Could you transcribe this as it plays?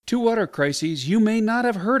Two water crises you may not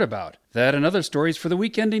have heard about. That and other stories for the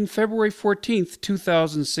week ending February 14th,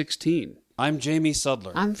 2016. I'm Jamie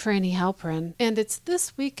Sudler. I'm Franny Halperin, and it's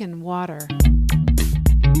This Week in Water.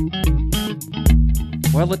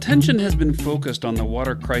 While attention has been focused on the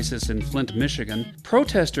water crisis in Flint, Michigan,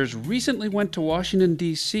 protesters recently went to Washington,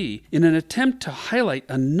 D.C. in an attempt to highlight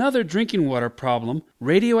another drinking water problem,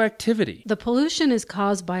 radioactivity. The pollution is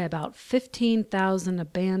caused by about 15,000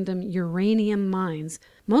 abandoned uranium mines,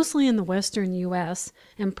 mostly in the western U.S.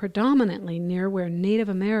 and predominantly near where Native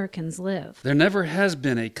Americans live. There never has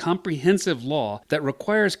been a comprehensive law that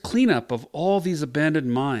requires cleanup of all these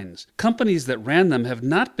abandoned mines. Companies that ran them have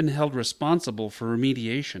not been held responsible for remediation.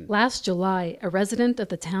 Last July, a resident of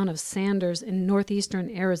the town of Sanders in northeastern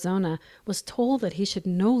Arizona was told that he should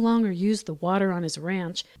no longer use the water on his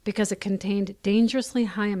ranch because it contained dangerously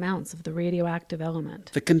high amounts of the radioactive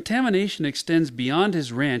element. The contamination extends beyond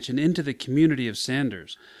his ranch and into the community of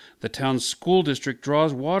Sanders. The town's school district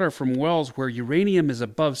draws water from wells where uranium is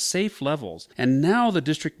above safe levels, and now the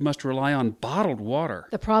district must rely on bottled water.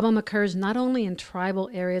 The problem occurs not only in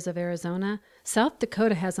tribal areas of Arizona. South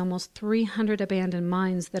Dakota has almost 300 abandoned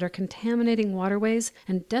mines that are contaminating waterways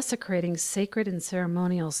and desecrating sacred and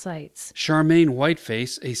ceremonial sites. Charmaine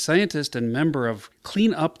Whiteface, a scientist and member of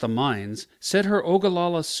Clean Up the Mines, said her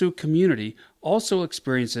Ogallala Sioux community also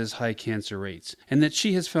experiences high cancer rates, and that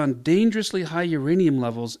she has found dangerously high uranium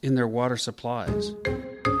levels in their water supplies.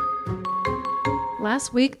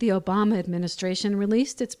 Last week, the Obama administration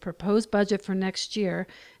released its proposed budget for next year,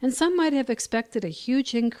 and some might have expected a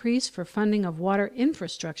huge increase for funding of water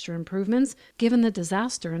infrastructure improvements given the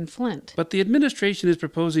disaster in Flint. But the administration is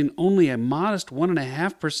proposing only a modest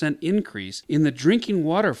 1.5% increase in the Drinking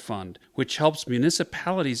Water Fund, which helps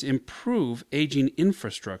municipalities improve aging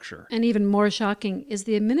infrastructure. And even more shocking is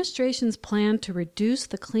the administration's plan to reduce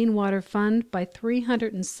the Clean Water Fund by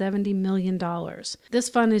 $370 million. This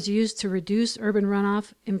fund is used to reduce urban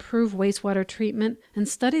runoff, improve wastewater treatment, and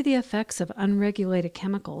study the effects of unregulated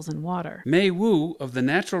chemicals in water. May Wu of the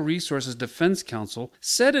Natural Resources Defense Council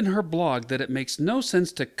said in her blog that it makes no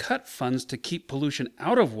sense to cut funds to keep pollution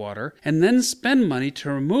out of water and then spend money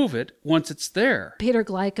to remove it once it's there. Peter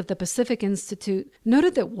Gleich of the Pacific Institute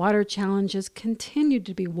noted that water challenges continued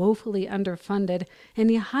to be woefully underfunded, and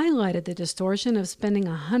he highlighted the distortion of spending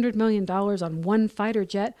 $100 million on one fighter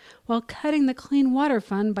jet while cutting the Clean Water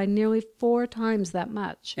Fund by nearly 4 times that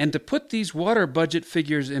much. And to put these water budget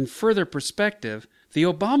figures in further perspective, the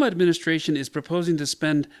Obama administration is proposing to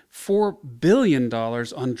spend $4 billion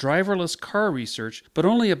on driverless car research, but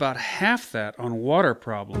only about half that on water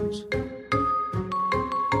problems.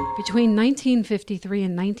 Between 1953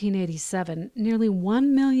 and 1987, nearly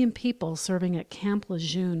 1 million people serving at Camp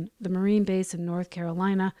Lejeune, the Marine base in North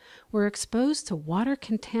Carolina, were exposed to water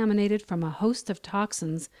contaminated from a host of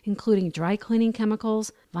toxins, including dry cleaning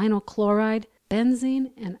chemicals, vinyl chloride,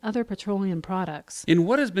 benzene, and other petroleum products. In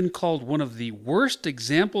what has been called one of the worst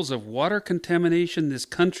examples of water contamination this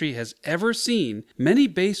country has ever seen, many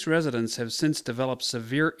base residents have since developed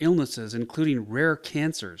severe illnesses, including rare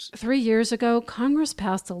cancers. 3 years ago, Congress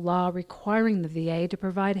passed a law requiring the VA to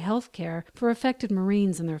provide health care for affected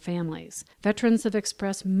Marines and their families. Veterans have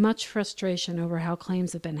expressed much frustration over how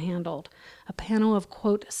claims have been handled. A panel of,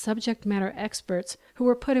 quote, subject matter experts who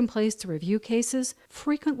were put in place to review cases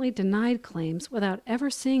frequently denied claims without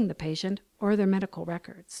ever seeing the patient or their medical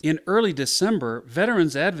records. In early December,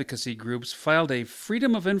 veterans advocacy groups filed a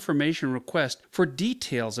Freedom of Information request for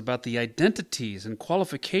details about the identities and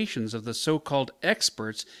qualifications of the so-called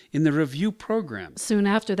experts in the review program. Soon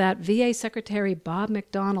after that, VA Secretary Bob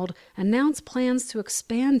McDonald announced plans to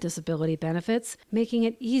expand disability benefits, making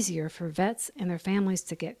it easier for vets and their families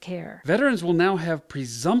to get care. Veterans will now have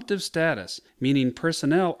presumptive status, meaning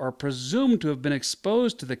personnel are presumed to have been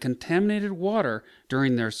exposed to the contaminated water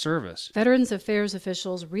during their service. Veterans Affairs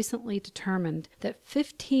officials recently determined that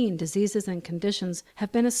 15 diseases and conditions have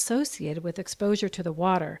been associated with exposure to the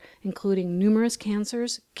water, including numerous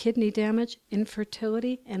cancers, kidney damage,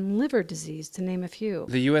 infertility, and liver disease, to name a few.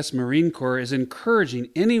 The U.S. Marine Corps is encouraging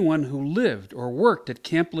anyone who lived or worked at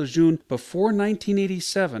Camp Lejeune before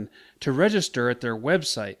 1987 to register at their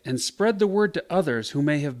website and spread the word to others who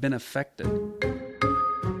may have been affected.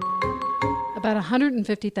 About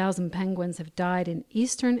 150,000 penguins have died in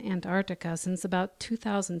eastern Antarctica since about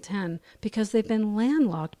 2010 because they've been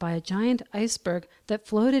landlocked by a giant iceberg that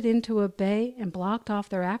floated into a bay and blocked off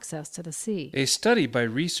their access to the sea. A study by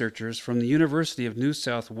researchers from the University of New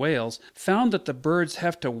South Wales found that the birds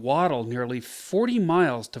have to waddle nearly 40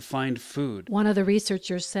 miles to find food. One of the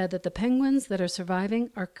researchers said that the penguins that are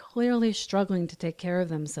surviving are clearly struggling to take care of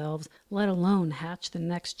themselves, let alone hatch the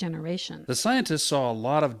next generation. The scientists saw a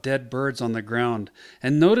lot of dead birds on the ground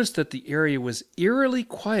and noticed that the area was eerily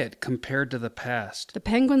quiet compared to the past. The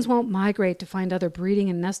penguins won't migrate to find other breeding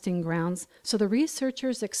and nesting grounds, so the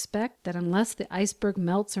researchers expect that unless the iceberg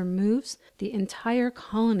melts or moves, the entire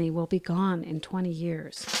colony will be gone in 20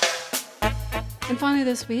 years. And finally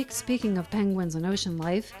this week, speaking of penguins and ocean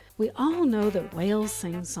life, we all know that whales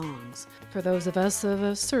sing songs. For those of us of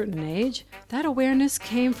a certain age, that awareness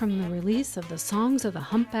came from the release of the Songs of the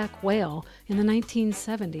Humpback Whale in the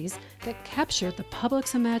 1970s that captured the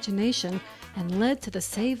public's imagination and led to the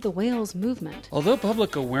Save the Whales movement. Although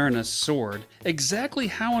public awareness soared, exactly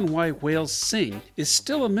how and why whales sing is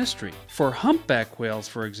still a mystery. For humpback whales,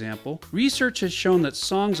 for example, research has shown that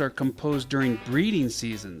songs are composed during breeding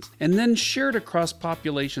seasons and then shared across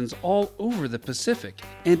populations all over the Pacific,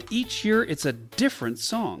 and each year it's a different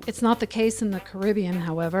song. It's not the case in the Caribbean,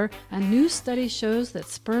 however. A new study shows that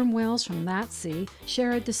sperm whales from that sea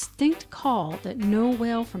share a distinct call that no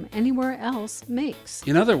whale from anywhere else makes.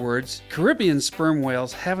 In other words, Caribbean sperm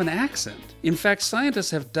whales have an accent. In fact,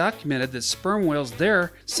 scientists have documented that sperm whales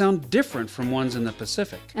there sound different from ones in the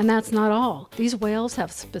Pacific. And that's not all. These whales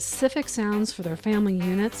have specific sounds for their family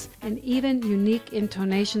units and even unique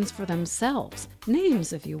intonations for themselves.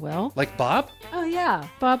 Names, if you will. Like Bob? Oh yeah,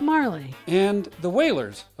 Bob Marley. And the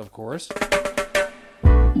Whalers, of course.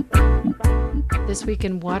 This Week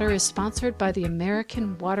in Water is sponsored by the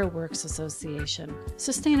American Waterworks Association.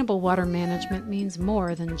 Sustainable water management means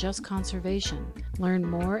more than just conservation. Learn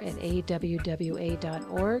more at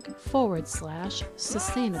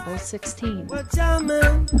awwa.org/sustainable16. Well,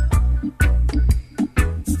 jamming.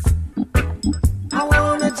 I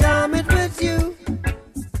wanna jam it